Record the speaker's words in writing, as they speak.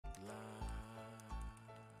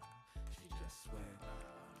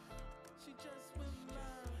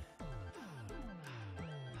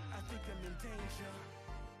I'm in danger,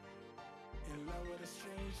 in love with a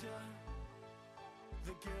stranger.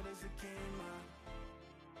 The girl is a gamer,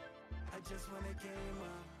 I just wanna game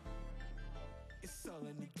her. It's all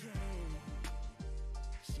in the game.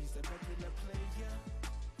 She's a regular player,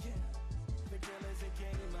 yeah. The girl is a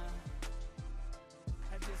gamer,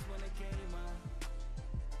 I just wanna game her.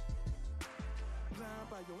 Blind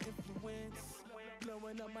by your influence,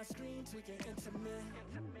 blowing up my screen, tweaking intimate.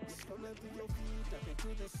 Scrolling through your feed, diving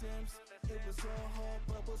through the Sims. It was all hard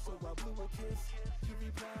bubble, so I blew a kiss. You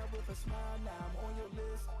replied with a smile, now I'm on your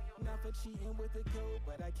list. Not for cheating with a code,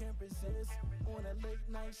 but I can't resist. On a late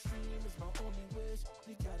night stream is my only wish.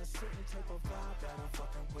 You got a certain type of vibe that I'm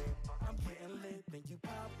fucking with. I'm getting lit, then you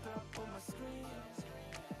popped up on my screen,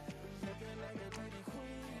 looking like a beauty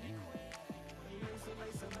queen. Laser,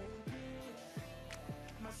 laser, moonbeam.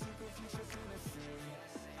 My super future fantasy.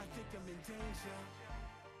 I think I'm in danger,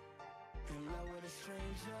 in love with a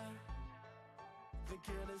stranger. The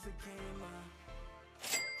girl is a gamer,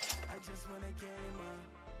 I just wanna game her.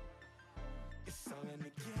 It's all in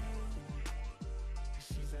the game.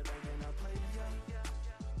 She's a regular player.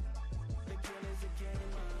 The girl is a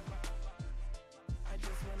gamer, I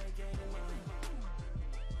just wanna game her.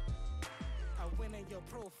 I went in your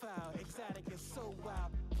profile, exotic and so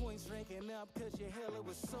wild. Points ranking up cause your hella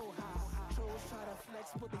was so high. Trolls try to flex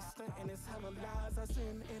but they stuntin', it's hella lies. I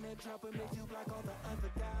send in and drop and make you block all the other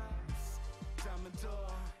guys. Diamond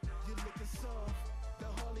door, you looking soft. The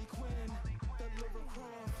Harley Quinn, the Laura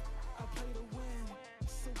Croft. I play to win,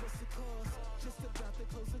 so what's the cost? Just about to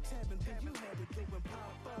close the tab and then you had to go and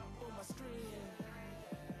pop up on my screen,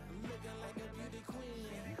 looking like a beauty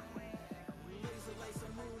queen. Laser lights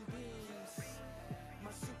and moonbeams.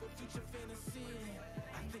 My super future fantasy.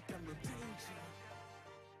 I think I'm in danger,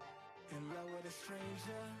 in love with a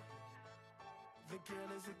stranger. The girl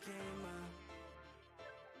is a gamer,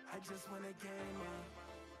 I just wanna game her.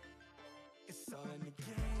 It's all in the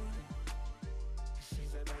game.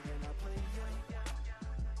 She's a regular player.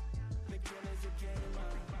 The girl is a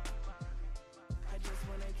gamer, I just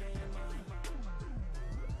wanna game her.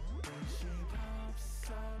 When she pops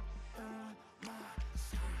up on my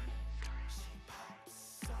screen, she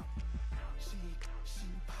pops up. She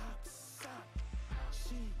pops up.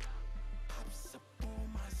 She pops up on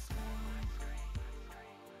my screen.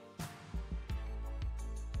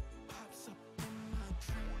 Pops up in my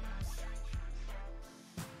dreams.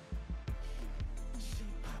 She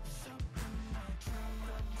pops up in my dreams.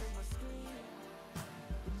 Up on my screen,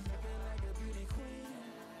 looking like a beauty queen.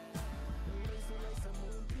 Laser like some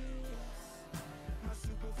moonbeams. My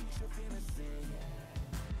super future fantasy.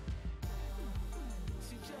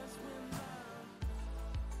 She just went live.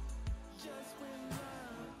 Just went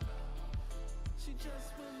live. She just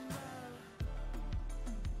went live.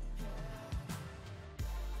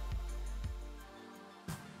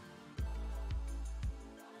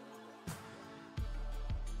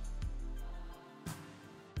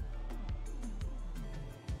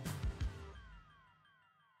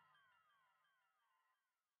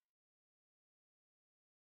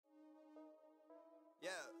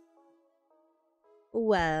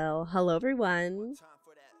 Well, hello everyone.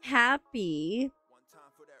 Happy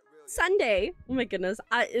Sunday. Oh my goodness.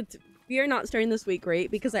 We are not starting this week great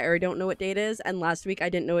because I already don't know what date it is, and last week I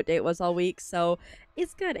didn't know what date it was all week, so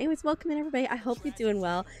it's good. Anyways, welcome in everybody. I hope you're doing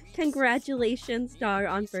well. Congratulations, Dar,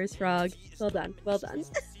 on First Frog. Well done. Well done.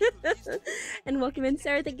 And welcome in,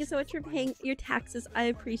 Sarah. Thank you so much for paying your taxes. I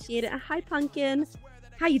appreciate it. Hi, Pumpkin.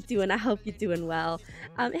 How you doing? I hope you're doing well.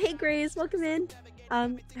 Hey, Grace. Welcome in.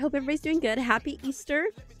 I hope everybody's doing good. Happy Easter.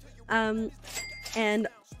 And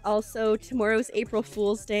also tomorrow's April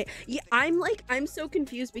Fool's Day. Yeah, I'm so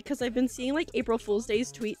confused because I've been seeing like April Fool's Day's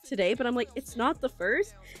tweet today, but I'm like, it's not the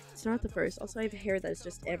first. It's not the first. Also, I have hair that's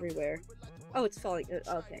just everywhere. Oh, it's falling.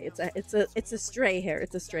 Okay, it's a stray hair.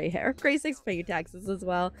 It's a stray hair. Grace, thanks for paying your taxes as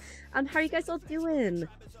well. How are you guys all doing?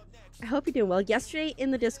 I hope you're doing well. Yesterday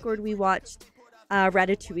in the Discord we watched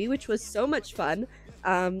Ratatouille, which was so much fun.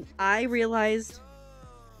 I realized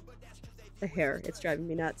the hair, it's driving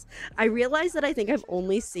me nuts. I realized that I think I've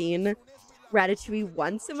only seen Ratatouille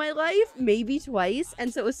once in my life, maybe twice,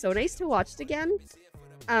 and so it was so nice to watch it again.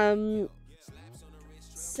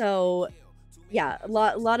 So yeah, a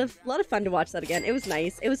lot of fun to watch that again. It was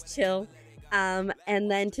nice. It was chill. And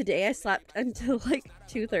then today I slept until like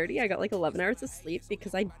 2:30. I got like 11 hours of sleep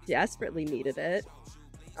because I desperately needed it.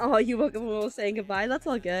 Oh, you woke up while saying goodbye. That's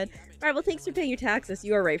all good. All right, well, thanks for paying your taxes.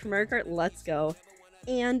 You are right from Mario Kart. Let's go.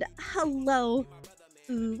 And hello,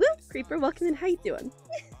 woo, Creeper. Welcome in. How you doing?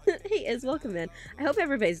 Hey, Iz, welcome in. I hope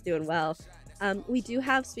everybody's doing well. We do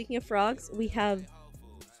have, speaking of frogs, we have,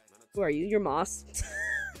 who are you? You're Moss.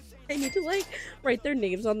 I need to like write their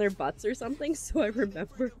names on their butts or something so I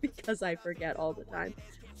remember, because I forget all the time.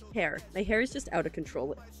 Hair. My hair is just out of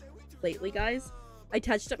control lately, guys. I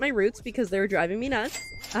touched up my roots because they were driving me nuts.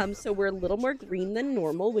 So we're a little more green than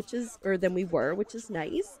normal, than we were, which is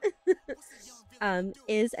nice. And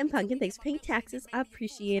Pumpkin, thanks for paying taxes. I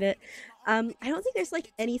appreciate it. I don't think there's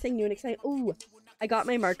like anything new and exciting. Ooh, I got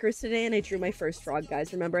my markers today and I drew my first frog,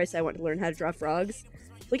 guys. Remember I said I want to learn how to draw frogs?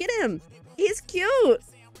 Look at him. He's cute.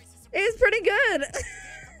 He's pretty good.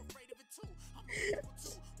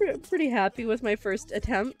 Pretty happy with my first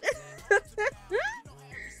attempt.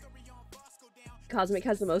 Cosmic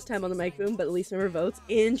has the most time on the mic boom, but the least number of votes.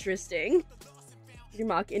 Interesting. Your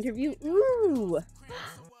mock interview? Ooh.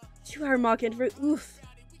 2-hour mock interview. Oof.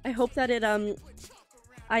 I hope that it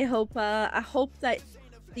I hope that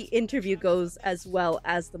the interview goes as well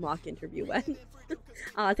as the mock interview went.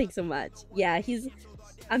 Aw, thanks so much. Yeah,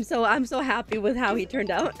 I'm so happy with how he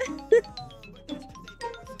turned out.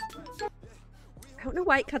 I don't know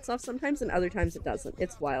why it cuts off sometimes and other times it doesn't.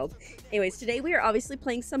 It's wild. Anyways, today we are obviously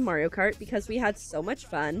playing some Mario Kart because we had so much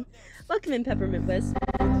fun. Welcome in, Peppermint Whiz.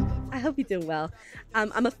 I hope you're doing well. I'm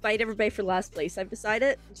gonna fight everybody for last place. I've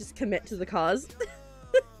decided. Just commit to the cause.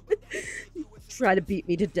 Try to beat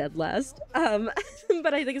me to dead last.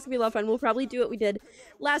 But I think it's gonna be a lot of fun. We'll probably do what we did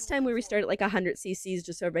last time where we started like 100 cc's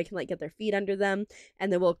just so everybody can like get their feet under them,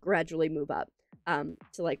 and then we'll gradually move up to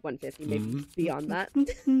like 150, maybe beyond that.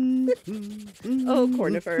 Oh,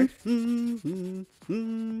 Cornifer.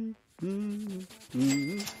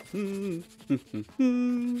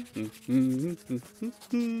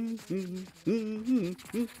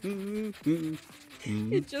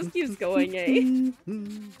 It just keeps going, eh?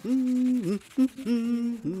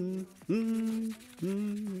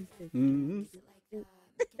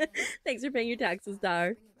 Thanks for paying your taxes,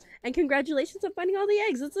 Dar. And congratulations on finding all the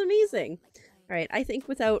eggs. It's amazing. All right, I think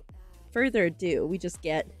without further ado, we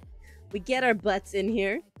get our butts in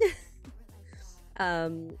here.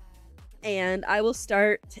 And I will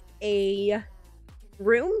start a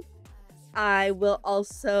room. I will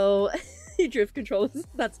also drift controls.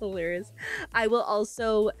 That's hilarious. I will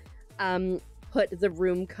also put the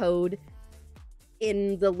room code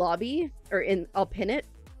in the lobby, or I'll pin it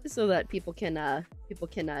so that people can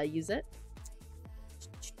use it.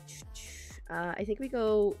 I think we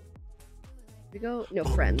go no,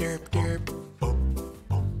 friends.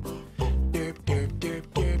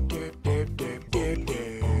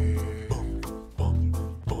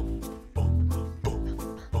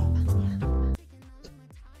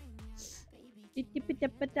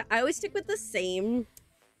 I always stick with the same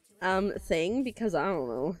thing because I don't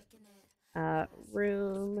know.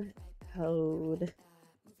 Room code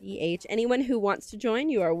DH. Anyone who wants to join,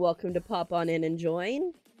 you are welcome to pop on in and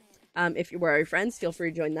join. If you're our friends, feel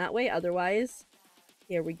free to join that way. Otherwise,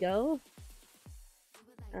 here we go.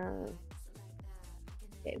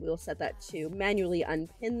 Okay, we'll set that to manually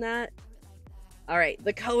unpin that. All right,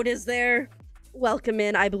 the code is there. Welcome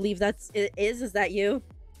in. I believe it is. Is that you?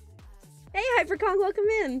 Hey, HyperX, welcome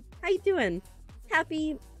in. How you doing?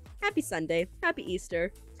 Happy Sunday. Happy Easter.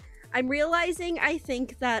 I'm realizing, I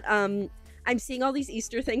think that, I'm seeing all these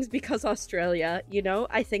Easter things because Australia, you know?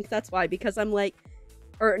 I think that's why, because I'm like,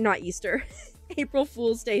 or not Easter, April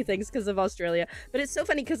Fool's Day things because of Australia. But it's so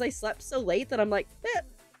funny because I slept so late that I'm like,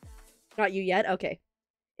 not you yet? Okay.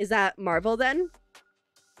 Is that Marvel then?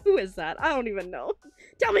 Who is that? I don't even know.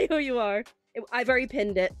 Tell me who you are. I've already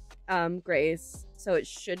pinned it, Grace. So it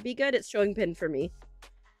should be good. It's showing pinned for me.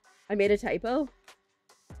 I made a typo.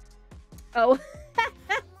 Oh.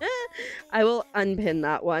 I will unpin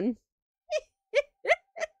that one.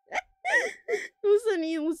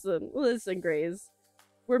 Listen, Grace.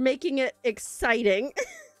 We're making it exciting.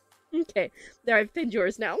 Okay, there, I've pinned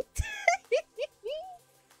yours now.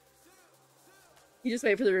 You just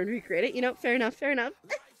wait for the room to recreate it. You know, fair enough, fair enough.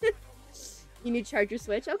 You need to charge your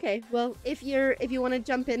Switch? Okay, well, if you want to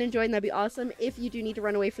jump in and join, that'd be awesome. If you do need to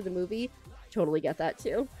run away for the movie, totally get that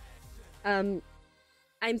too. I'm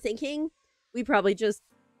thinking we probably just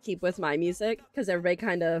keep with my music, because everybody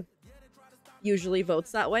kind of usually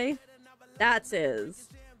votes that way. That's his.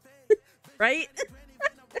 Right?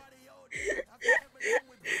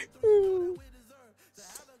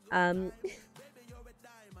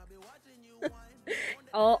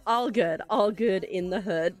 all good in the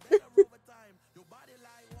hood.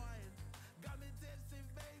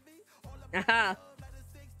 Aha.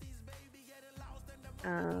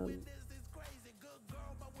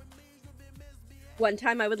 One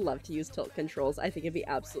time I would love to use tilt controls. I think it'd be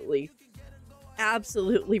absolutely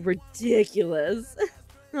ridiculous.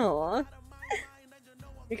 Aw.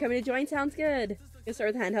 You're coming to join? Sounds good. Gonna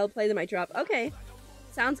start with handheld play, that might drop. Okay.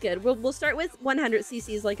 Sounds good. We'll start with 100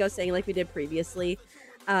 cc's, like I was saying, like we did previously.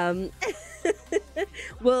 Yeah,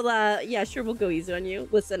 sure, we'll go easy on you.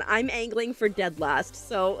 Listen, I'm angling for dead last,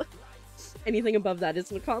 so anything above that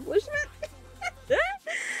is an accomplishment.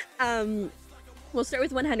 We'll start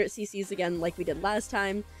with 100 cc's again, like we did last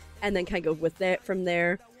time, and then kind of go with it from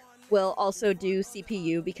there. We'll also do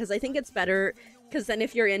CPU, because I think it's better, because then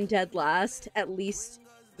if you're in dead last, at least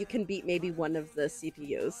you can beat maybe one of the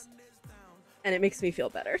CPUs. And it makes me feel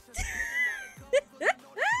better.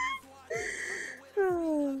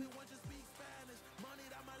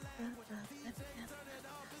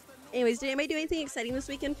 Anyways, did anybody do anything exciting this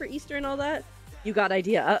weekend for Easter and all that? You got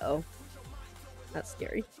idea. Uh-oh. That's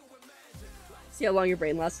scary. See how long your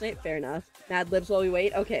brain lasts tonight? Fair enough. Mad libs while we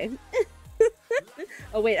wait? Okay.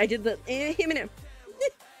 Oh, wait, I did the...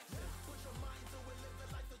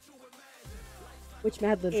 Which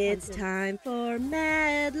Mad Libs? It's time for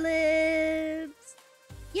Mad Libs.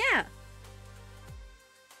 Yeah.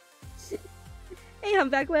 Hey,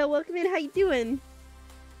 Humpback Whale, welcome in. How you doing?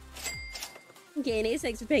 Okay, Nace,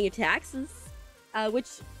 thanks for paying your taxes.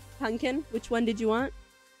 Which pumpkin? Which one did you want?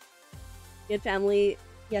 You had family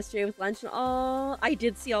yesterday with lunch and all. I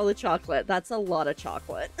did see all the chocolate. That's a lot of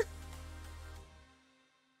chocolate.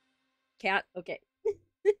 Cat? Okay.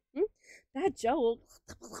 Bad joke.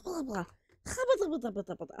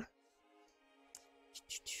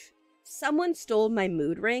 Someone stole my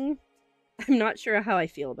mood ring. I'm not sure how I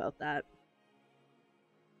feel about that.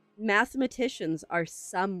 Mathematicians are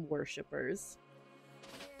some worshippers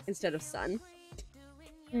instead of sun.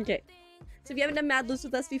 Okay. So if you haven't done Mad Libs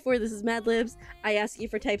with us before, this is Mad Libs. I ask you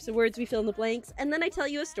for types of words, we fill in the blanks, and then I tell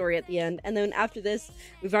you a story at the end. And then after this,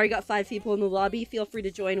 we've already got 5 people in the lobby. Feel free to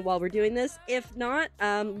join while we're doing this. If not,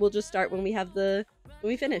 we'll just start when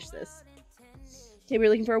we finish this. Okay, we're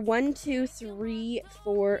looking for 1, 2, 3,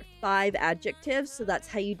 4, 5 adjectives. So that's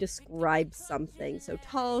how you describe something. So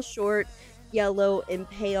tall, short, yellow,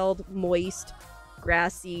 impaled, moist,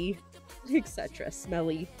 grassy, etc.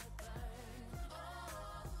 Smelly.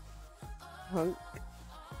 Hunk.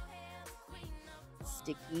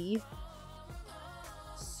 Sticky.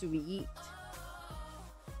 Sweet.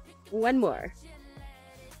 One more.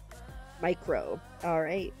 Micro.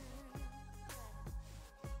 Alright.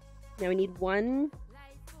 Now we need 1,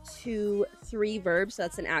 2, 3 verbs. So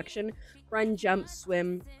that's an action. Run, jump,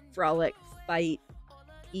 swim, frolic, fight,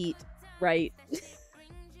 eat, write.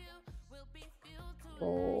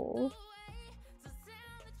 Roll.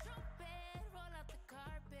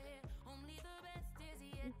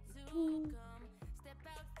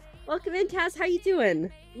 Welcome in, Taz. How you doing?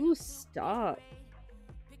 Ooh, stop.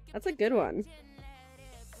 That's a good one.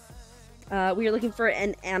 We are looking for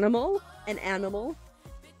an animal. An animal.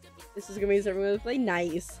 This is gonna be something to play.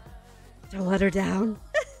 Nice. Don't let her down.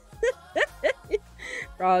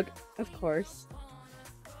 Frog, of course.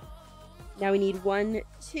 Now we need 1,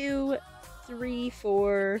 2, 3,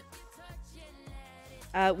 4.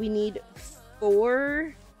 We need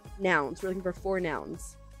 4 nouns. We're looking for 4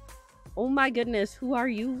 nouns. Oh my goodness, who are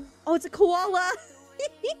you? Oh, it's a koala!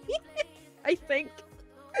 I think.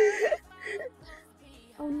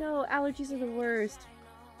 Oh no, allergies are the worst.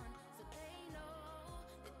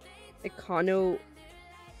 Econo...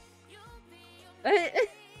 I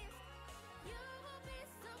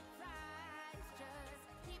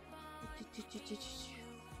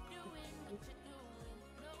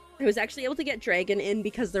was actually able to get dragon in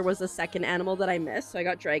because there was a second animal that I missed, so I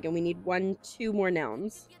got dragon. We need 1, 2 more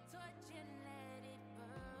nouns.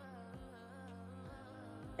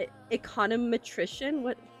 Econometrician?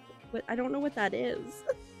 What? I don't know what that is.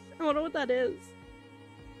 I don't know what that is.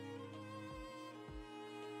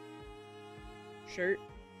 Shirt.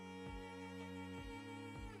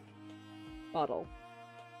 Bottle.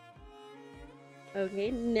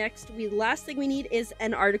 Okay, next, last thing we need is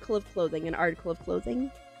an article of clothing. An article of clothing.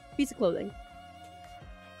 Piece of clothing.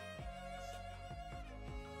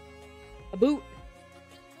 A boot.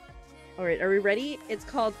 Alright, are we ready? It's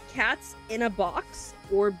called Cats in a Box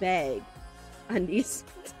or Bag. Undies.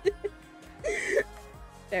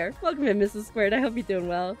 Fair. Welcome in, Mrs. Squared. I hope you're doing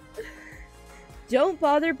well. Don't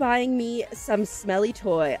bother buying me some smelly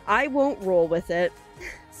toy. I won't roll with it.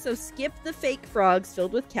 So skip the fake frogs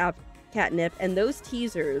filled with catnip and those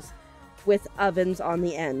teasers with ovens on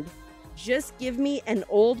the end. Just give me an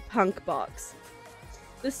old punk box.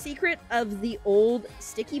 The secret of the old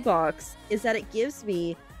sticky box is that it gives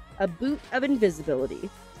me a boot of invisibility,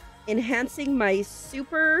 enhancing my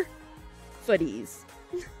super footies.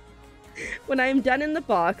 When I am done in the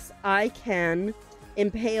box, I can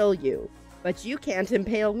impale you, but you can't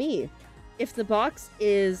impale me. If the box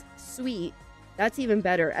is sweet, That's even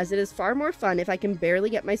better, as it is far more fun if I can barely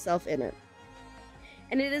get myself in it.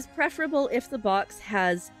 And it is preferable if the box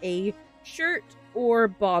has a shirt or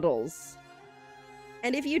bottles.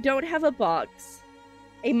 And if you don't have a box,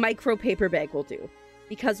 a micro paper bag will do.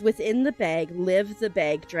 Because within the bag live the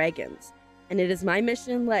bag dragons. And it is my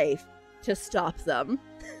mission in life to stop them.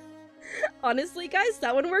 Honestly, guys,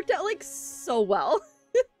 that one worked out, like, so well.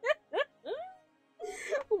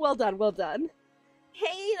 Well done, well done.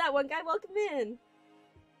 Hey, that one guy, welcome in.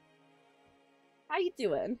 How you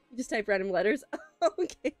doing? You just type random letters?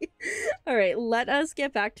 Okay. Alright, let us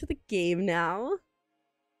get back to the game now.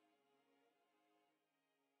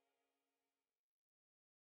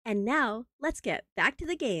 And now, let's get back to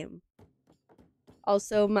the game.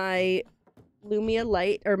 Also, my Lumia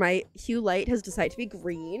light, or my hue light, has decided to be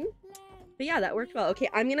green. But yeah, that worked well. Okay,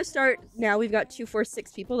 I'm gonna start now. We've got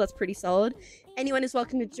 246 people. That's pretty solid. Anyone is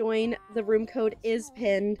welcome to join. The room code is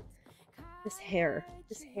pinned. This hair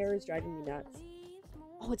is driving me nuts.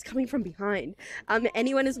 Oh, it's coming from behind.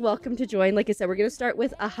 Anyone is welcome to join. Like I said, we're gonna start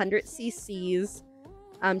with 100 cc's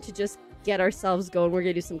to just get ourselves going. We're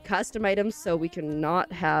gonna do some custom items so we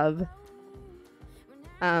cannot have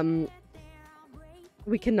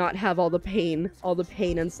all the pain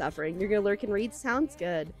and suffering. You're gonna lurk and read? Sounds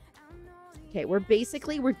good. Okay, we're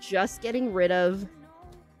just getting rid of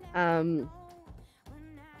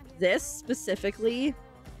this specifically,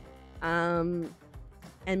 and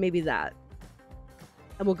maybe that,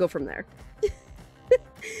 and we'll go from there.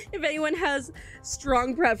 If anyone has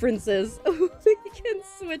strong preferences, we can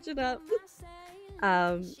switch it up.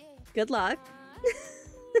 Good luck.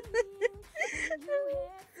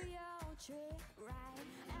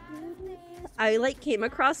 I came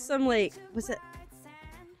across some was it?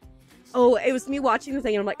 Oh, it was me watching the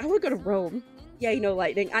thing and I'm like, I want to go to Rome. Yeah, you know,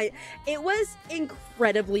 lightning. It was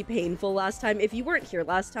incredibly painful last time. If you weren't here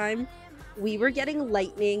last time, we were getting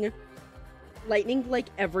lightning like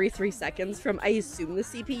every 3 seconds from, I assume, the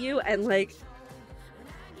CPU, and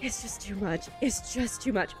it's just too much. It's just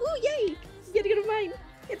too much. Ooh, yay! I'm getting rid of mine.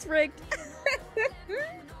 It's rigged.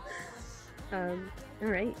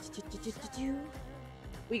 Alright.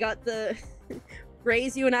 We got the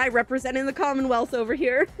Grays, you and I representing the Commonwealth over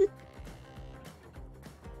here.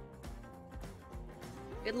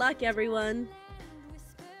 Good luck, everyone.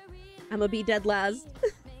 I'm gonna be dead last.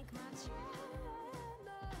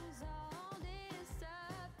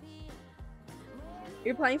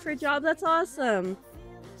 You're applying for a job? That's awesome.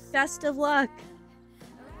 Best of luck.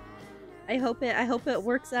 I hope it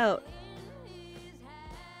works out.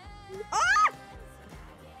 Ah!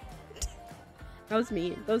 That was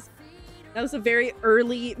mean. That was a very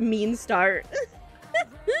early mean start.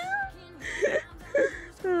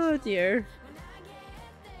 Oh dear.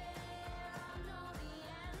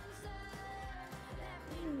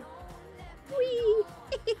 Whee!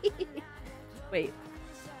 Wait. Did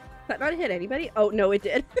that not hit anybody? Oh, no, it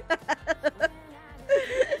did.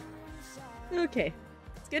 Okay.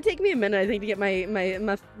 It's gonna take me a minute, I think, to get my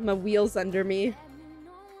wheels under me.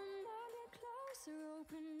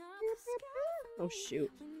 Oh,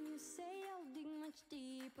 shoot.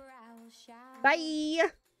 Bye!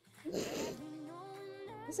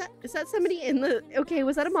 Is that somebody in the... Okay,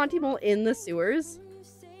 was that a Monty Mole in the sewers?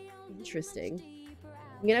 Interesting.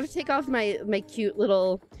 I'm gonna have to take off my cute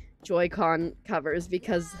little Joy-Con covers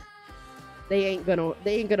because they ain't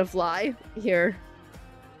gonna fly here.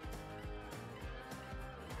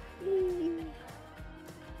 Whee.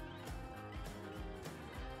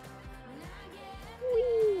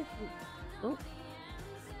 Whee. Oh,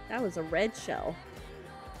 that was a red shell.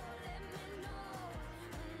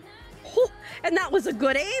 Oh, and that was a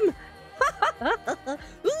good aim.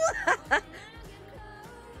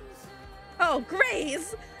 Oh,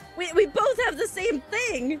 Grace! We both have the same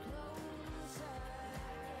thing!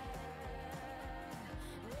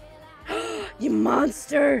 You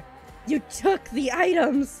monster! You took the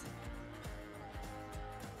items!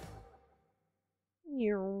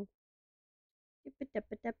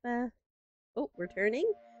 Oh, we're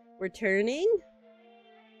turning? We're turning?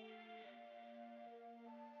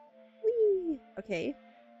 Whee! Okay.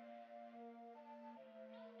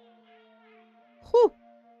 Whew!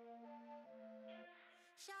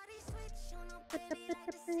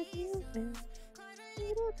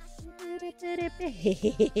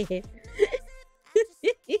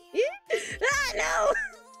 Ah, no!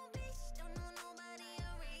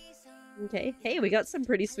 Okay, hey, we got some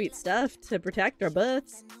pretty sweet stuff to protect our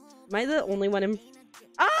butts. Am I the only one in...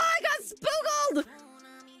 Oh, I got spoogled!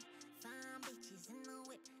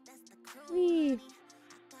 Whee.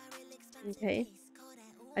 Okay.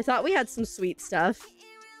 I thought we had some sweet stuff.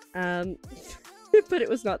 But it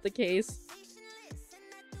was not the case.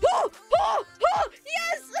 Oh, oh,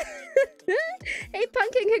 yes! Hey,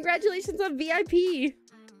 Pumpkin, congratulations on VIP.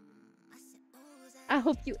 I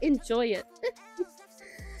hope you enjoy it.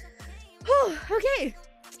 Oh, okay.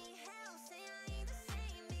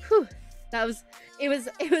 Whew. It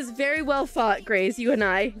was very well fought, Grace. You and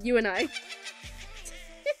I.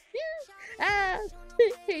 Ah,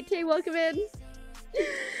 hey, Tay, welcome in.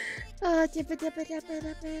 I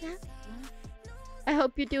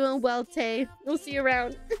hope you're doing well, Tay. We'll see you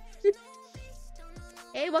around.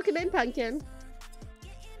 Hey, welcome in, Pumpkin.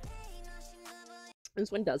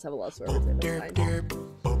 This one does have a lot of swear words in it.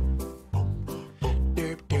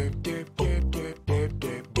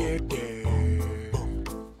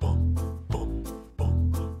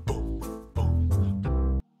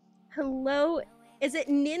 Hello, is it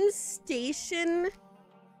Nin Station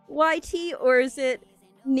YT or is it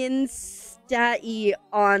Nin Stai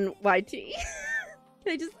on YT?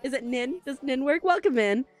 Is it Nin? Does Nin work? Welcome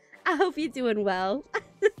in. I hope you're doing well.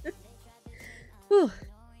 Whew.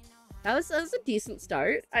 That was a decent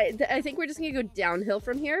start. I think we're just gonna go downhill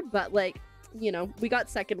from here, but like, you know, we got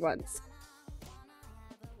second once.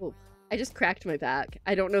 Oh, I just cracked my back.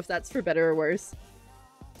 I don't know if that's for better or worse.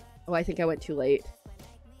 Oh, I think I went too late.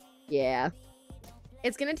 Yeah.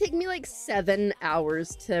 It's gonna take me like 7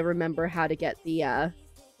 hours to remember how to get the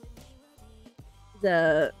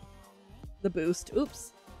boost.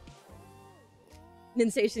 Oops.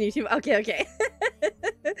 Ninstation YouTube. Okay.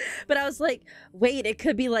 But I was like, wait, it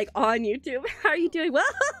could be like on YouTube. How are you doing? Well,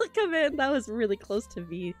 come in. That was really close to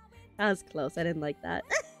me. That was close. I didn't like that.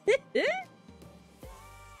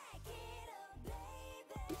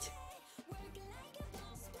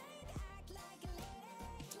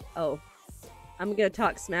 Oh, I'm gonna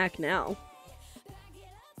talk smack now.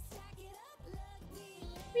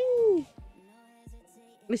 Whee!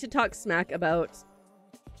 We should talk smack about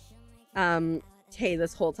Tay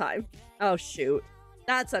this whole time. Oh shoot,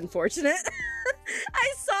 that's unfortunate.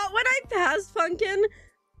 I saw it when I passed Pumpkin.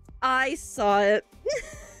 I saw it.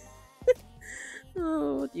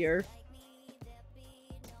 Oh dear.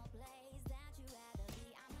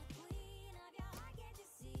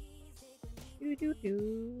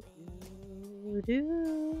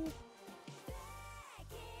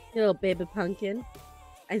 Little baby Pumpkin.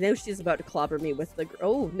 I know she's about to clobber me with the...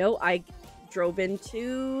 Oh, no, I drove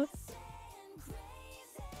into...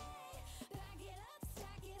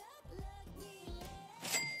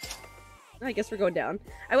 I guess we're going down.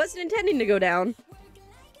 I wasn't intending to go down.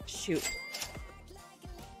 Shoot.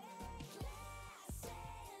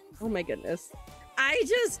 Oh my goodness.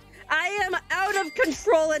 I am out of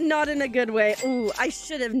control and not in a good way. Ooh, I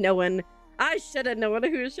should have known. I should have known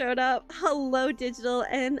who showed up. Hello, Digital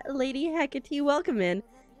and Lady Hecate. Welcome in.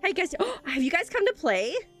 Hey, guys. Oh, have you guys come to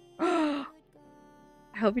play? I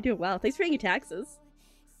hope you're doing well. Thanks for paying your taxes.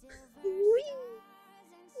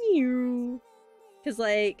 Because,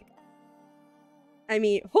 like, I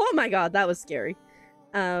mean, oh my god, that was scary.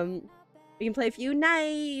 We can play a few.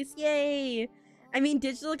 Nice. Yay. I mean,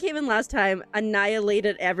 Digital came in last time,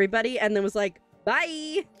 annihilated everybody, and then was like,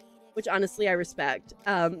 bye! Which, honestly, I respect.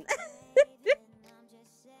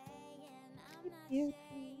 You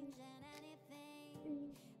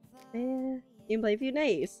can play a few.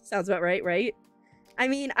 Nice. Sounds about right, right? I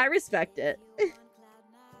mean, I respect it.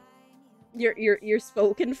 You're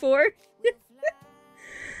spoken for.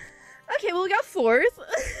 Okay, well, we got fourth.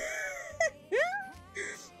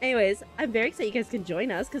 Anyways, I'm very excited you guys can join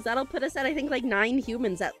us, because that'll put us at, I think, like 9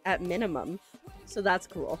 humans at minimum. So that's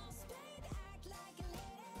cool.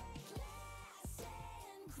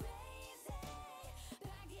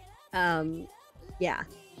 Yeah.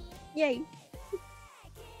 Yay.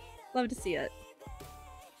 Love to see it.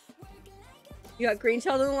 You got green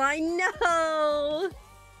child on the line? No!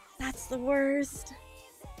 That's the worst.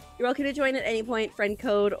 You're welcome to join at any point, friend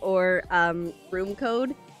code or room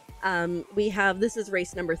code. We have, this is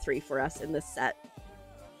race number 3 for us in this set.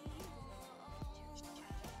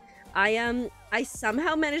 I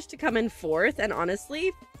somehow managed to come in 4th, and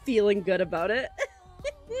honestly, feeling good about it.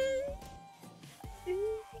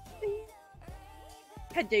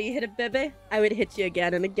 How dare you hit it, baby? I would hit you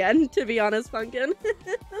again and again, to be honest, Pumpkin.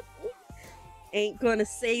 Ain't gonna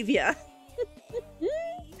save ya.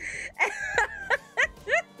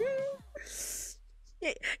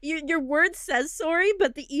 Your word says sorry,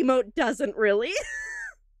 but the emote doesn't really.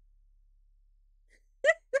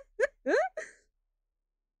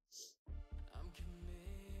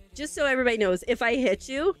 Just so everybody knows, if I hit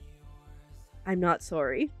you, I'm not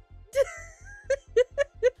sorry.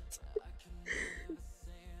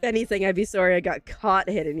 If anything, I'd be sorry I got caught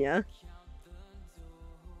hitting you.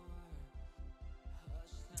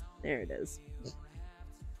 There it is.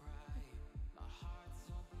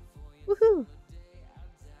 Woohoo!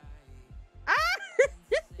 Ah!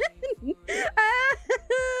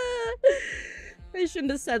 I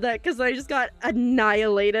shouldn't have said that because I just got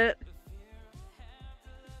annihilated.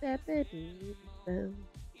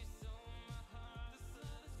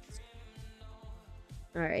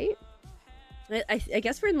 Alright. I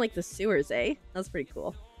guess we're in like the sewers, eh? That's pretty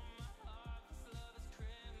cool.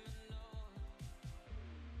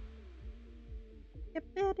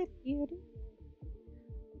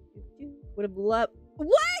 Would have loved.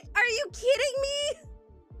 What? Are you kidding me?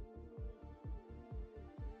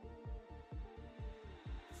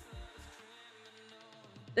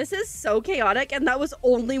 This is so chaotic, and that was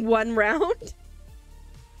only one round.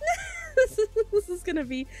 This is gonna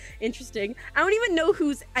be interesting. I don't even know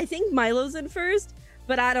who's. I think Milo's in first,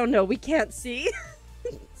 but I don't know. We can't see.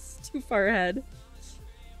 It's too far ahead.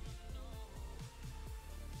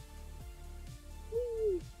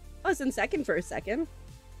 I was in second for a second.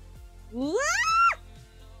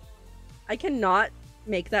 I cannot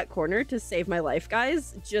make that corner to save my life,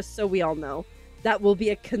 guys. Just so we all know. That will be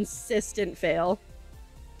a consistent fail.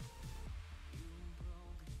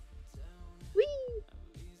 Whee!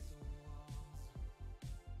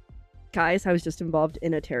 Guys, I was just involved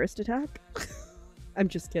in a terrorist attack. I'm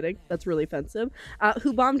just kidding. That's really offensive.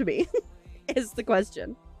 Who bombed me? Is the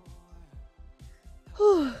question.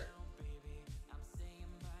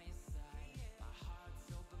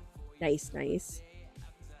 Nice, nice.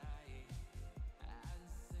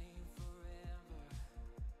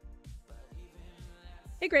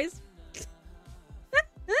 Hey, Grace.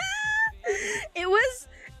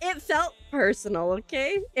 It felt personal,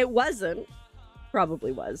 okay? It wasn't.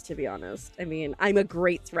 Probably was, to be honest. I mean, I'm a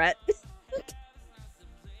great threat.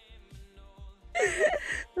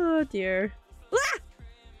 Oh, dear. Ah!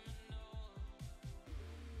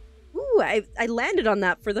 Ooh, I landed on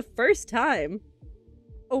that for the first time.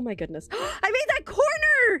 Oh my goodness. I made that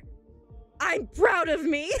corner! I'm proud of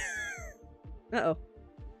me. Uh-oh.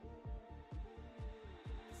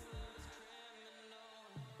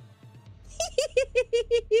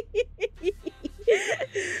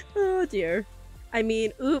 Oh dear. I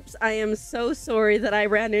mean, oops, I am so sorry that I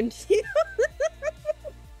ran into you.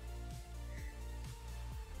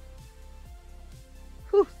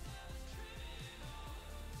 Whew.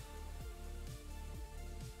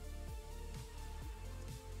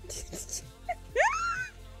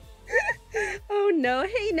 Oh no.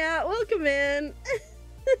 Hey Nat, welcome in.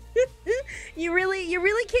 You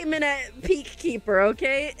really came in at peak keeper,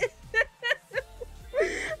 okay?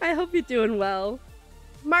 I hope you're doing well.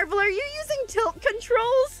 Marvel, are you using tilt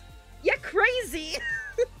controls? You're crazy.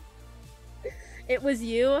 It was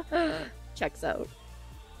you. Checks out.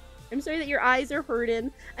 I'm sorry that your eyes are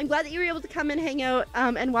hurting. I'm glad that you were able to come and hang out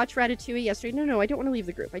and watch Ratatouille yesterday. No, I don't want to leave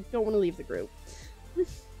the group. I don't want to leave the group.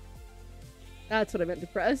 That's what I meant to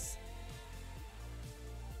press.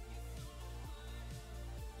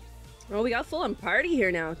 Oh, we got full on party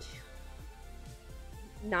here now.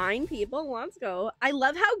 9 people. Let's go. I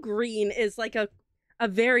love how green is like a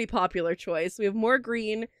very popular choice. We have more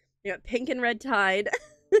green. We got pink and red tied.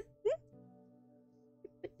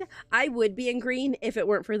 I would be in green if it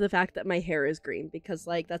weren't for the fact that my hair is green, because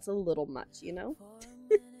like that's a little much, you know?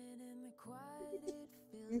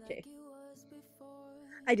 Okay.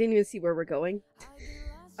 I didn't even see where we're going.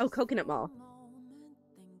 Oh, Coconut Mall.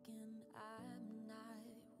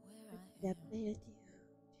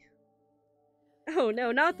 Oh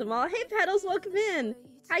no, not the mall. Hey Petals, welcome in.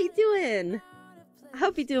 How you doing? I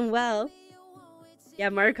hope you're doing well. Yeah,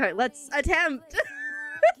 Mario Kart, let's attempt.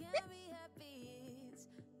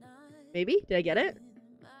 Maybe? Did I get it?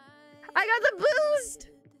 I got the boost!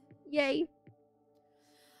 Yay.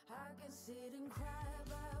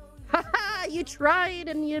 Haha, you tried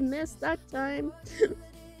and you missed that time.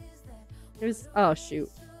 It was, oh shoot.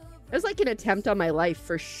 It was like an attempt on my life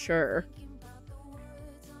for sure.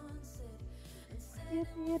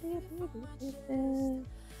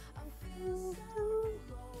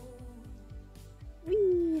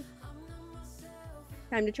 Whee.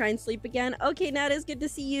 Time to try and sleep again. Okay, Nat, it's good to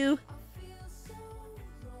see you.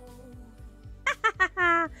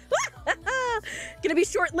 Gonna be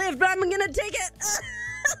short-lived, but I'm gonna take it.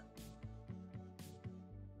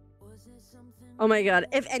 Oh my god,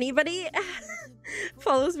 if anybody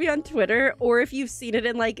follows me on Twitter, or if you've seen it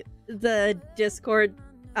in like the Discord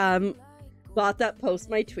bot that posts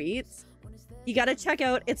my tweets, you gotta check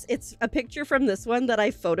out, it's a picture from this one that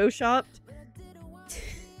I photoshopped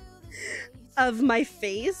of my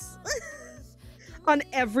face on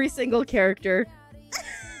every single character.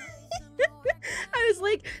 I was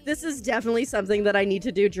like, this is definitely something that I need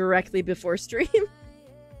to do directly before stream.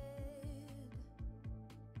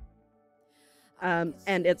 And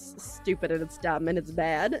it's stupid and it's dumb and it's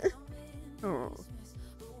bad. Oh.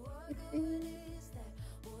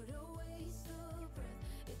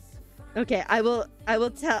 Okay, I will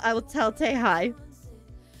tell Tay hi.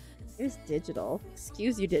 Here's Digital.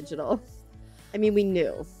 Excuse you, Digital. I mean, we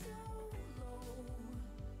knew.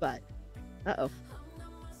 But uh-oh.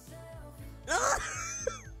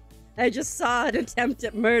 I just saw an attempt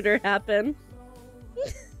at murder happen.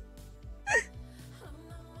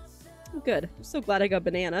 Good. I'm so glad I got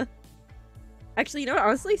banana. Actually, you know what?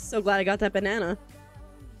 Honestly, so glad I got that banana.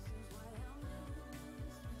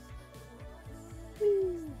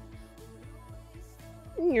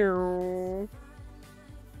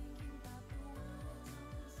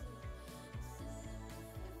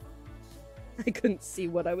 I couldn't see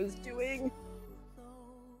what I was doing.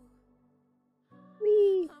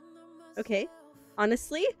 Whee. Okay.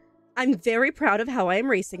 Honestly, I'm very proud of how I am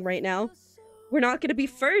racing right now. We're not going to be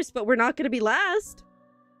first, but we're not going to be last.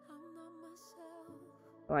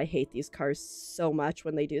 Oh, I hate these cars so much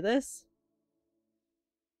when they do this.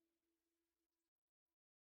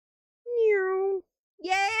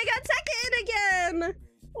 Yay, I got second again!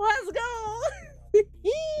 Let's go!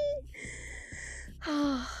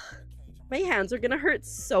 My hands are gonna hurt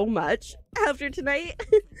so much after tonight.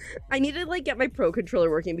 I need to like get my Pro controller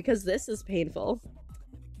working because this is painful.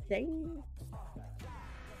 Dang.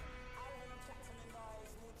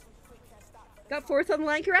 Got fourth on the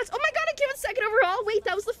line, congrats. Oh my god, I came in second overall. Wait,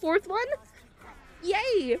 that was the fourth one?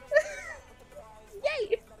 Yay!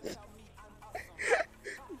 Yay!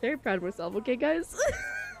 Very proud of myself, okay, guys?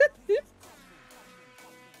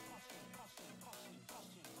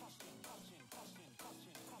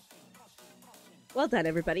 Well done,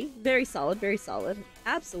 everybody. Very solid, very solid.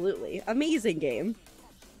 Absolutely. Amazing game.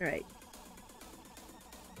 Alright.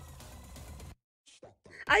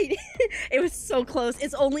 It was so close.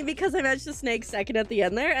 It's only because I managed to snag second at the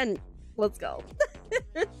end there, and let's go.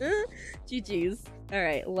 GG's.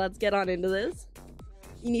 Alright, let's get on into this.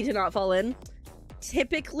 You need to not fall in.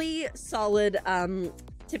 Typically solid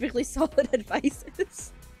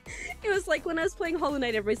advices. It was like when I was playing Hollow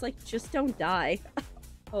Knight, everybody's like, just don't die.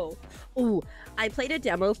 Oh. Ooh, I played a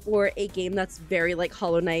demo for a game that's very like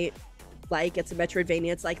Hollow Knight, like it's a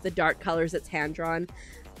Metroidvania, it's like the dark colors, it's hand-drawn.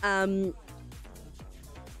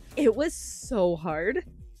 It was so hard.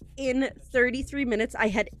 In 33 minutes, I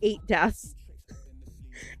had 8 deaths.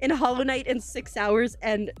 In Hollow Knight, in 6 hours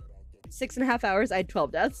and 6.5 hours, I had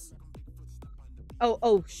 12 deaths.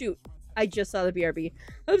 Oh, shoot. I just saw the BRB.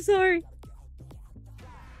 I'm sorry.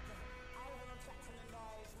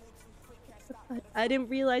 I didn't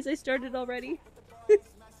realize I started already.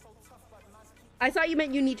 I thought you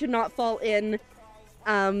meant you need to not fall in,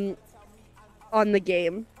 on the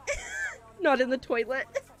game. Not in the toilet.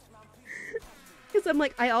 Because I'm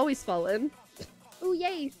like, I always fall in. Oh,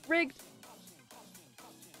 yay. Rigged.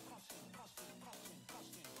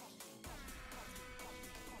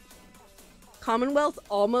 Commonwealth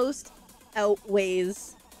almost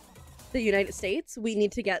outweighs the United States. We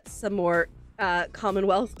need to get some more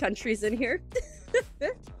Commonwealth countries in here.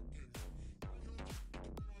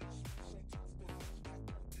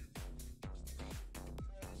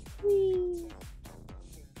 Whee.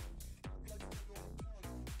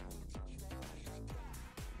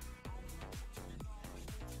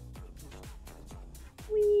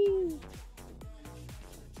 Whee.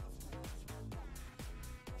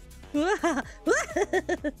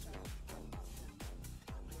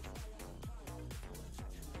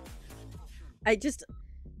 I just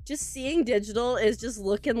seeing Digital is just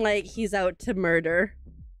looking like he's out to murder.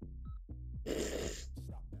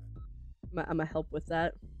 I'm gonna help with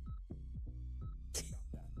that.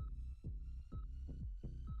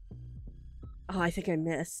 Oh, I think I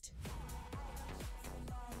missed.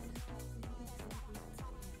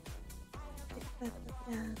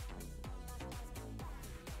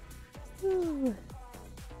 Ooh.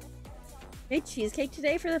 Made cheesecake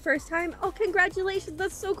today for the first time. Oh, congratulations.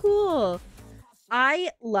 That's so cool.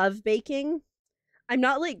 I love baking. I'm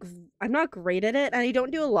not great at it, and I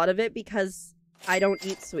don't do a lot of it because I don't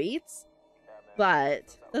eat sweets.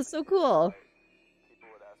 But that's so cool.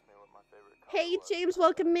 Hey, James,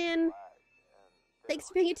 welcome in. Thanks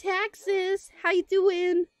for paying your taxes. How you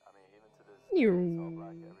doing? You know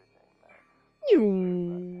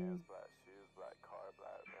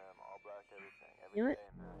what?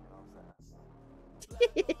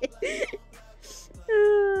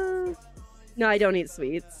 No, I don't eat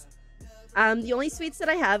sweets. The only sweets that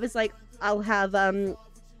I have is like I'll have a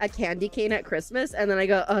candy cane at Christmas, and then I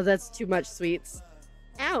go, oh, that's too much sweets.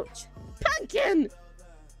 Ouch! Pumpkin!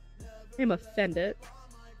 I'm offended.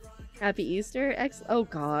 Happy Easter. Oh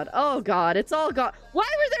god. Oh god. It's all gone. Why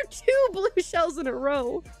were there 2 blue shells in a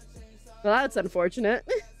row? Well, that's unfortunate.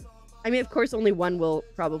 I mean, of course, only one will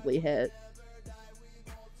probably hit.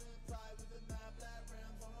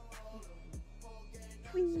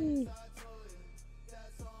 Whee.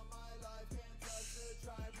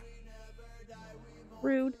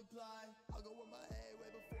 Rude.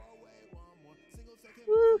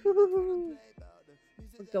 Woo-hoo-hoo-hoo.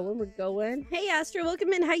 We're going. Hey, Astro,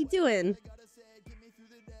 welcome in. How you doing?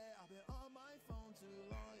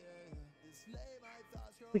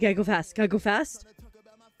 We gotta go fast. Gotta go fast.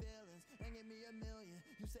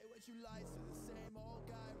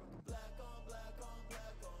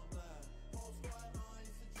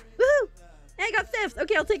 Woohoo! Hey, I got 5th.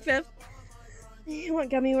 Okay, I'll take 5th. You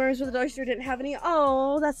want gummy worms, but the dollar store didn't have any.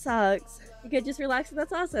 Oh, that sucks. You could just relax.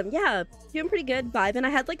 That's awesome. Yeah, doing pretty good. Vibing. I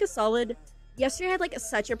had like a solid... Yesterday I had like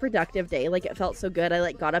such a productive day. Like it felt so good. I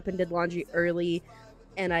like got up and did laundry early,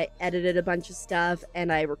 and I edited a bunch of stuff,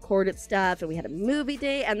 and I recorded stuff, and we had a movie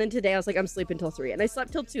day. And then today I was like, I'm sleeping till 3, and I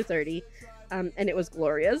slept till 2:30, and it was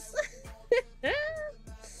glorious.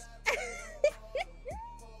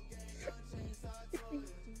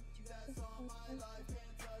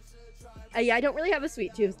 Yeah, I don't really have a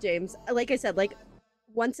sweet tooth, James. Like I said, like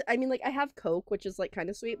once, I mean, like I have Coke, which is like kind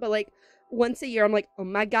of sweet, but like once a year I'm like, oh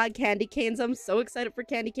my god, candy canes. I'm so excited for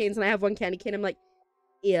candy canes, and I have one candy cane. I'm like,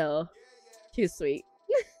 ew, too sweet.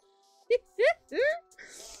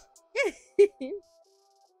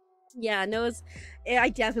 Yeah, no, I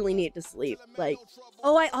definitely need to sleep. Like,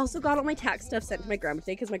 oh, I also got all my tax stuff sent to my grandma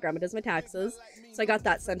today because my grandma does my taxes. So I got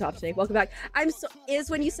that sent off today. Welcome back.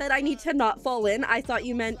 When you said I need to not fall in, I thought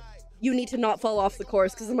you meant you need to not fall off the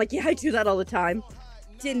course, because I'm like, yeah, I do that all the time.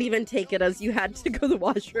 Didn't even take it as you had to go to the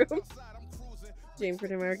washroom. James, for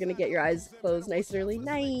tomorrow, gonna get your eyes closed nice and early.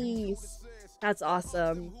 Nice. That's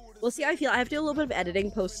awesome. We'll see how I feel. I have to do a little bit of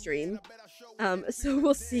editing post-stream. So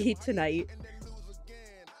we'll see tonight.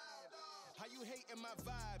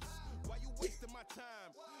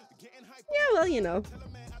 Yeah, well, you know.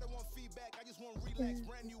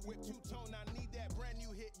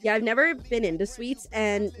 Yeah, I've never been into sweets,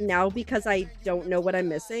 and now because I don't know what I'm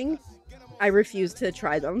missing, I refuse to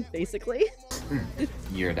try them, basically.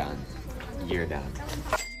 You're done. You're done.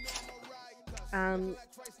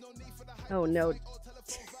 Oh no.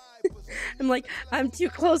 I'm like, I'm too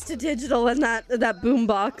close to digital and that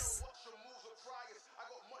boombox.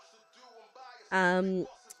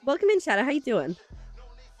 Welcome in, Shadow. How you doing?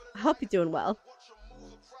 I hope you're doing well.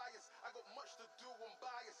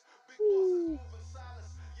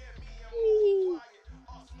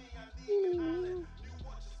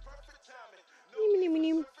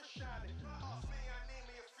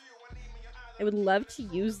 I would love to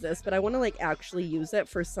use this, but I want to like actually use it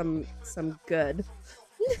for some good.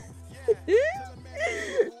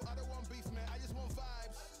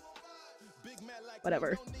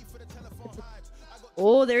 Whatever.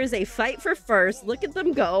 Oh, there's a fight for first. Look at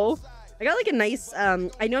them go. I got like a nice I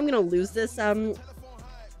know I'm gonna lose this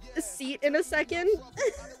seat in a second.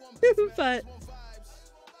 But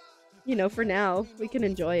you know, for now we can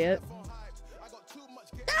enjoy it.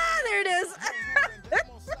 Ah, there it is.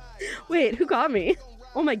 Wait, who got me?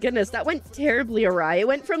 Oh my goodness, that went terribly awry. It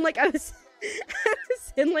went from like I was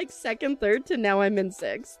in like 2nd, 3rd to now I'm in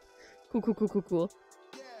 6th. Cool.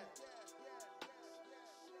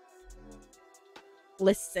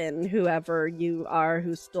 Listen, whoever you are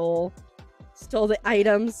who stole the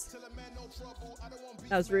items.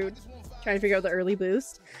 That was rude. Trying to figure out the early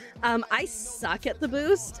boost. I suck at the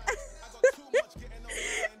boost.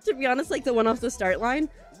 To be honest, like the one off the start line,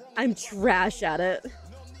 I'm trash at it.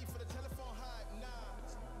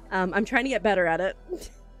 I'm trying to get better at it.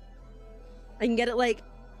 I can get it like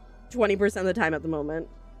 20% of the time at the moment.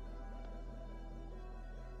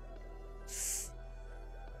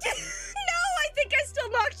 I think I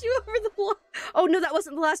still knocked you over the wall. Oh no, that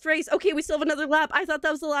wasn't the last race. Okay, we still have another lap. I thought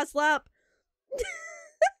that was the last lap.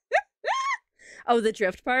 Oh, the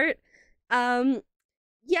drift part.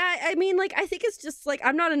 Yeah, I mean, like, I think it's just like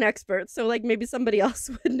I'm not an expert, so like maybe somebody else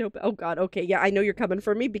would know. Oh god, okay, yeah, I know you're coming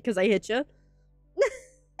for me because I hit you.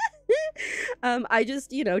 I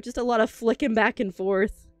just, you know, just a lot of flicking back and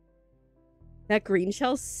forth. That green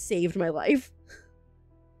shell saved my life.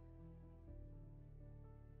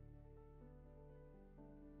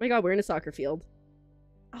 Oh my god, we're in a soccer field.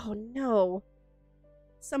 Oh no.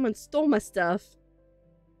 Someone stole my stuff.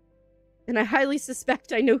 And I highly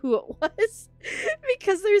suspect I know who it was.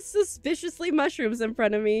 Because there's suspiciously mushrooms in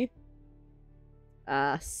front of me.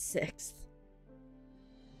 6th.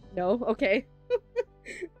 No? Okay.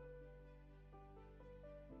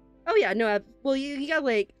 Oh yeah, no, well, you got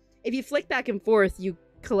like... If you flick back and forth, you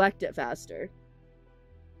collect it faster.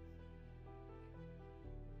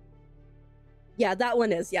 Yeah, that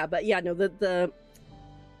one is. Yeah, but yeah, no, the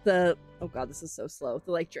oh god, this is so slow.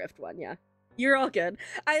 The like drift one, yeah. You're all good.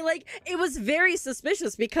 It was very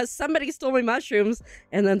suspicious because somebody stole my mushrooms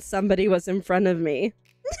and then somebody was in front of me.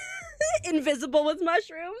 Invisible with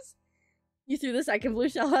mushrooms. You threw the second blue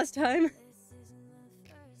shell last time.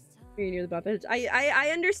 You're near the bump edge. I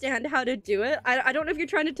understand how to do it. I don't know if you're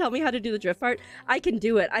trying to tell me how to do the drift part. I can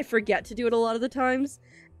do it. I forget to do it a lot of the times.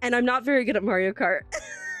 And I'm not very good at Mario Kart.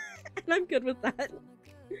 And I'm good with that.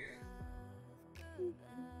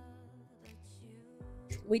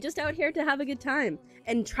 We just out here to have a good time.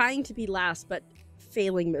 And trying to be last, but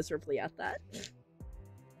failing miserably at that.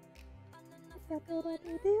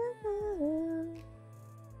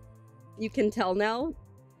 You can tell now?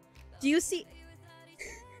 Do you see...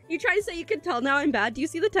 You try to say you can tell now I'm bad? Do you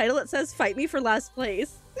see the title? It says, fight me for last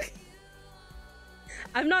place.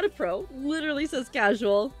 I'm not a pro. Literally says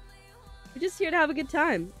casual. We're just here to have a good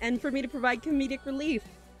time. And for me to provide comedic relief.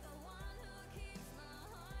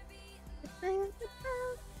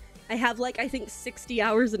 I have like, I think 60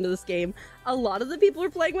 hours into this game. A lot of the people we're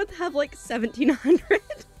playing with have like 1,700.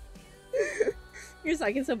 You're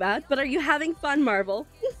sucking so bad. But are you having fun, Marvel?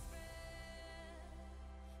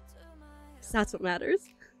 That's what matters.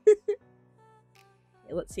 Okay,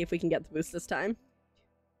 let's see if we can get the boost this time.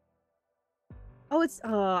 Oh, it's...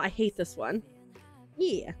 Oh, I hate this one.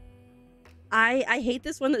 Yeah. I hate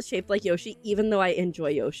this one that's shaped like Yoshi, even though I enjoy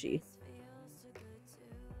Yoshi.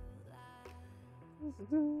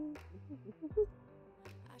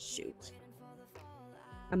 Shoot.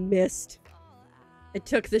 I missed. I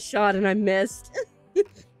took the shot and I missed.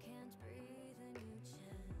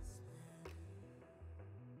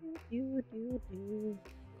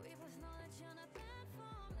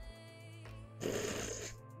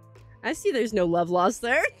 I see there's no love lost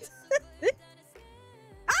there. Ah, no,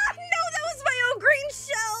 that was my own green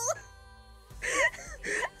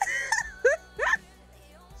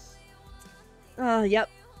shell. Yep.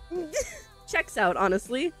 Checks out,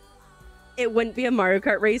 honestly. It wouldn't be a Mario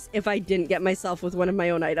Kart race if I didn't get myself with one of my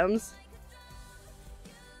own items.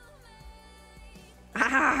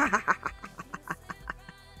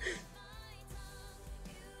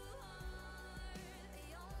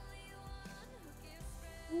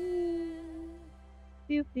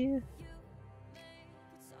 Pew, pew.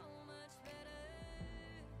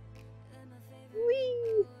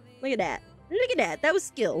 Whee! Look at that. Look at that. That was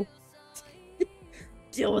skill.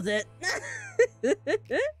 Deal with it.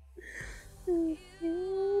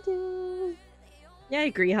 Yeah, I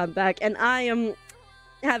agree, Humpback. And I am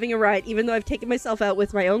having a ride, even though I've taken myself out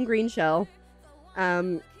with my own green shell.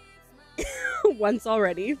 Once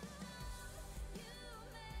already.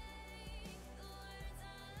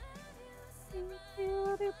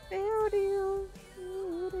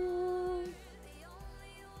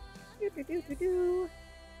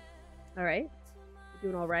 Alright. We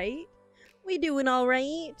doing alright? We doing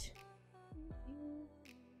alright?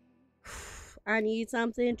 I need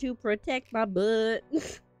something to protect my butt.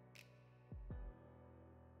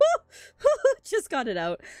 Just got it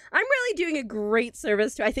out. I'm really doing a great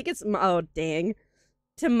service to, I think it's, oh dang,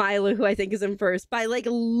 to Milo, who I think is in first, by like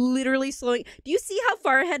literally slowing. Do you see how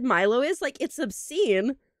far ahead Milo is? Like, it's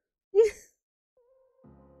obscene.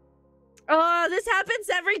 Oh, this happens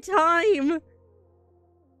every time.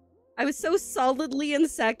 I was so solidly in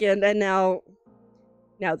second, and now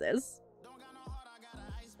this.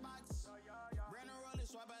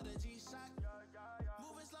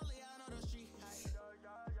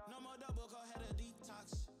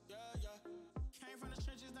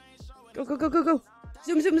 Go, go, go, go, go.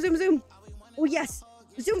 Zoom, zoom, zoom, zoom. Oh, yes.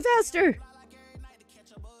 Zoom faster.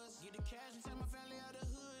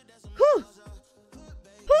 Whew.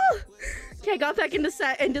 Whew. Okay, I got back into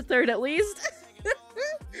third at least.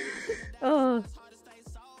 Oh.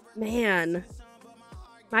 Man.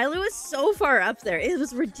 Milo was so far up there. It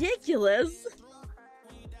was ridiculous.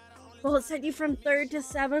 Well, it sent you from 3rd to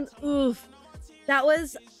 7th. Oof. That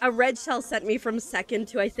was a red shell sent me from 2nd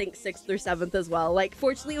to I think 6th or 7th as well. Like,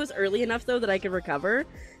 fortunately it was early enough though that I could recover.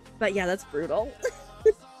 But yeah, that's brutal.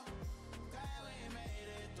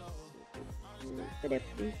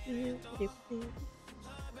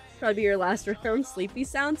 Probably be your last round. Sleepy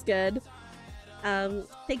sounds good.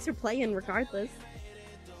 Thanks for playing regardless.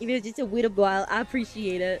 Even if it's just a little while, I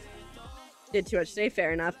appreciate it. Did too much today.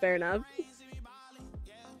 Fair enough, fair enough.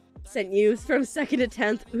 Sent you from 2nd to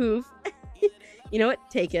 10th. Oof. You know what?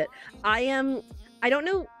 Take it. I don't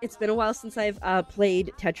know. It's been a while since I've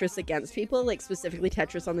played Tetris against people, like specifically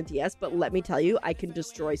Tetris on the DS, but let me tell you, I can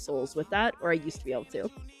destroy souls with that, or I used to be able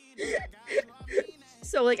to.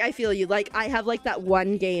 So, like, I feel you. Like, I have, like, that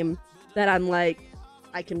one game that I'm like,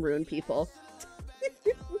 I can ruin people.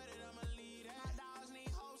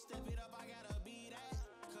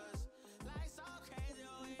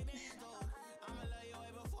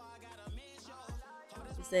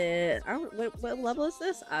 Is it... I don't, what level is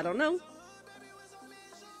this? I don't know.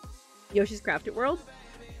 Yoshi's Crafted World?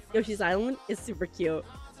 Yoshi's Island is super cute.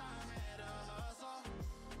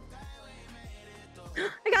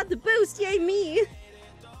 I got the boost! Yay me!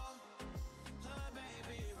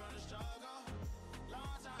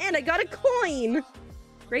 And I got a coin!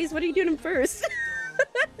 Grace, what are you doing first?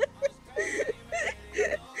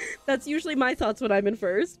 That's usually my thoughts when I'm in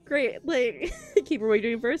first. Great, like, Keeper, what are you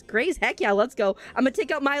doing first? Grace, heck yeah, let's go. I'm gonna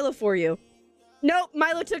take out Milo for you. Nope,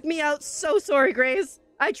 Milo took me out. So sorry, Grace.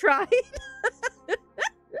 I tried.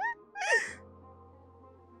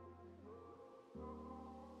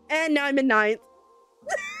 And now I'm in 9th.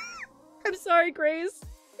 I'm sorry, Grace.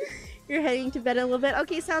 You're heading to bed in a little bit.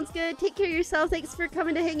 Okay, sounds good. Take care of yourself. Thanks for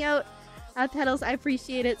coming to hang out. Petals, I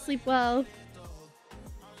appreciate it. Sleep well.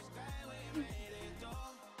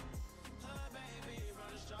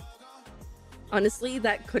 Honestly,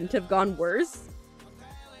 that couldn't have gone worse.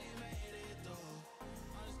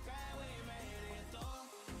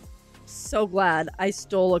 So glad I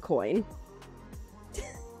stole a coin.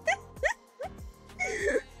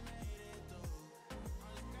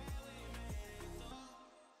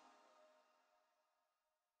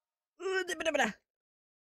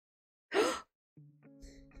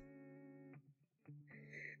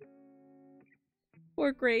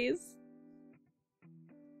 Poor Grace.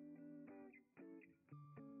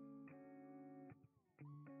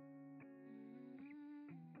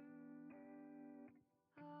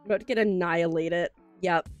 I'm about to get annihilated.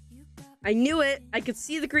 Yep. I knew it. I could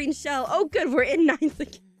see the green shell. Oh, good. We're in 9th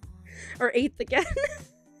again. Or 8th again.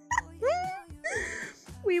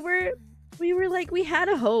 we were like, we had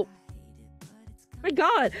a hope. My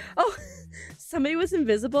God. Oh, somebody was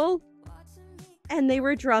invisible. And they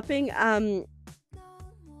were dropping,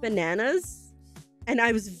 bananas. And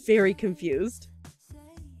I was very confused.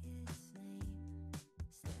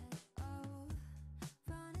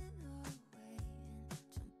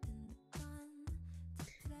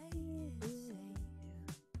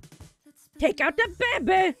 Take out the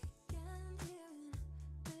baby!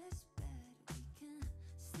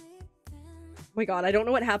 Oh my God, I don't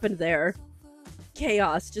know what happened there.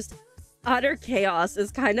 Chaos, just utter chaos is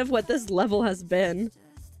kind of what this level has been.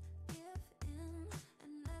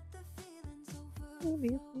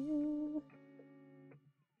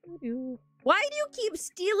 Why do you keep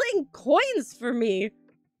stealing coins from me?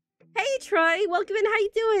 Hey Troy, welcome in, how you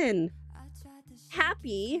doing?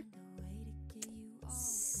 Happy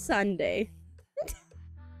Sunday.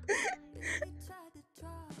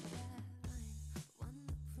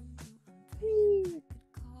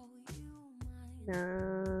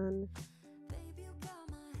 None.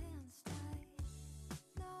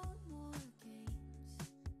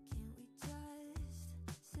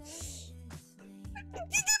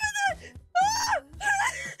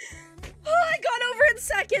 Oh, I got over in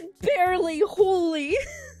second, barely. Holy.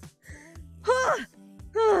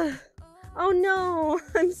 Oh no,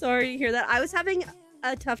 I'm sorry to hear that. I was having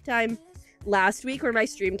a tough time last week where my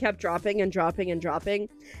stream kept dropping and dropping and dropping.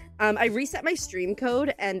 I reset my stream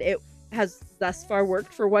code and it has thus far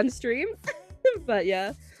worked for one stream. But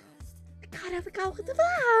yeah. God, I forgot what the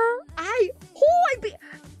I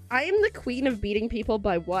am the queen of beating people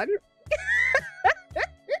by one.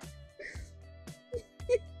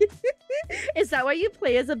 Is that why you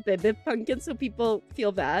play as a Bibib Pumpkin so people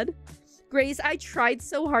feel bad? Grace, I tried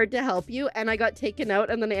so hard to help you and I got taken out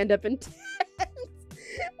and then I end up in 10th.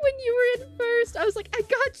 When you were in first, I was like, I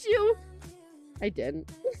got you. I didn't.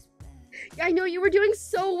 I know you were doing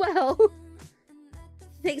so well.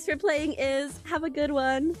 Thanks for playing, have a good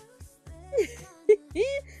one.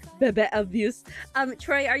 Bebe abuse.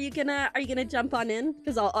 Troy, are you gonna jump on in?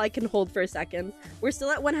 Because I can hold for a second. We're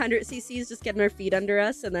still at 100 cc's, just getting our feet under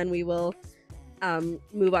us, and then we will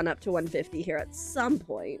move on up to 150 here at some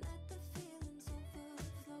point.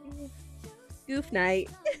 Goof night.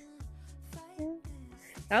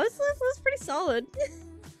 That was pretty solid.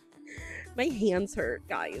 My hands hurt,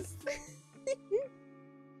 guys.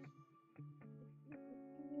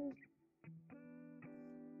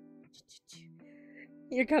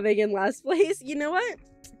 You're coming in last place. You know what?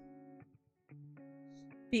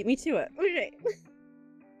 Beat me to it. Okay.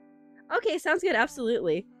 Okay, sounds good.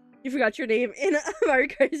 Absolutely. You forgot your name in Mario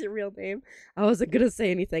Kart is your real name. I wasn't gonna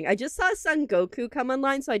say anything. I just saw Son Goku come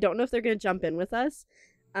online, so I don't know if they're gonna jump in with us.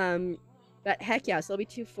 But heck yeah, so it'll be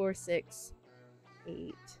 2, 4, 6,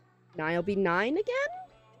 8, 9 will be 9 again?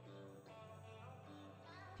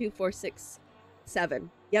 2, 4, 6,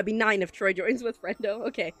 7. Yeah, it'll be 9 if Troy joins with Friendo.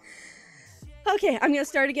 Okay. Okay, I'm gonna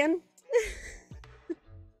start again.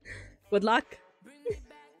 Good luck.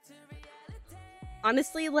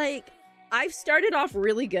 Honestly, like, I've started off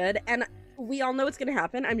really good, and we all know what's gonna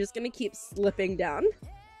happen. I'm just gonna keep slipping down.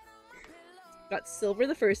 Got silver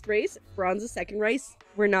the first race, bronze the second race.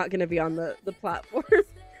 We're not gonna be on the platform.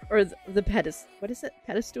 Or the pedestal. What is it?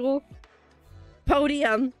 Pedestal?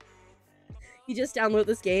 Podium. You just download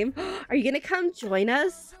this game. Are you gonna come join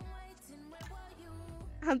us?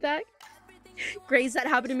 I'm back. Grace, that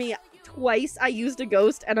happened to me twice. I used a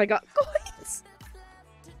ghost and I got coins.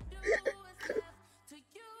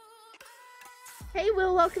 Hey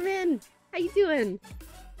Will, welcome in. How you doing?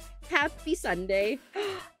 Happy Sunday.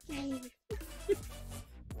 Yay.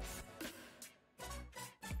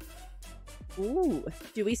 Ooh,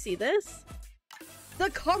 do we see this? The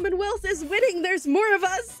Commonwealth is winning! There's more of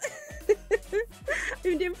us!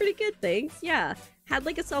 I'm doing pretty good, thanks. Yeah. Had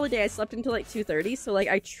like a solid day. I slept until like 2:30, so like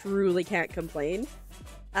I truly can't complain.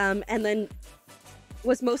 And then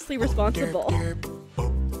was mostly responsible.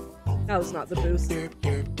 That was not the boost. I'm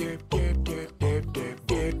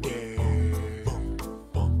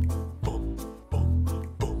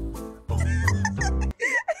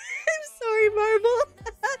sorry, Marble.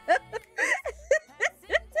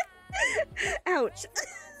 Ouch.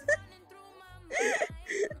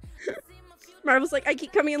 Marble's like, I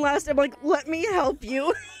keep coming in last. I'm like, let me help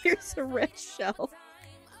you. Here's a red shell.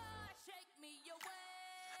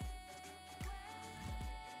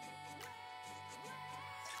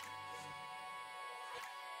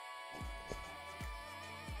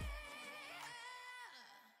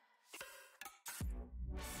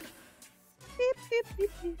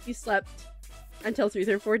 You slept until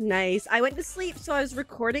 3:34. Nice. I went to sleep, so I was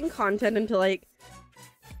recording content until like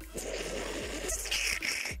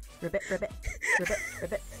ribbit.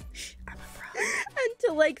 I'm a pro.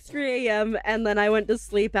 Until like 3 a.m. and then I went to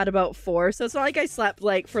sleep at about 4. So it's not like I slept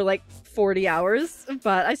like for like 40 hours,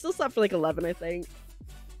 but I still slept for like 11, I think.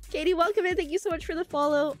 Katie, welcome in. Thank you so much for the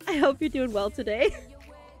follow. I hope you're doing well today.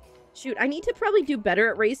 Shoot, I need to probably do better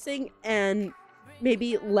at racing and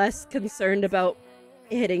maybe less concerned about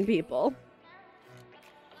hitting people.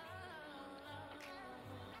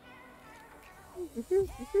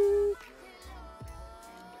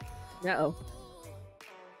 Uh-oh.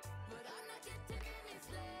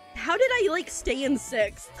 How did I, like, stay in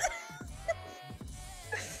 6th?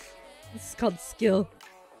 This is called skill.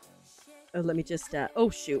 Oh, let me just, oh,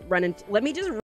 shoot. Let me just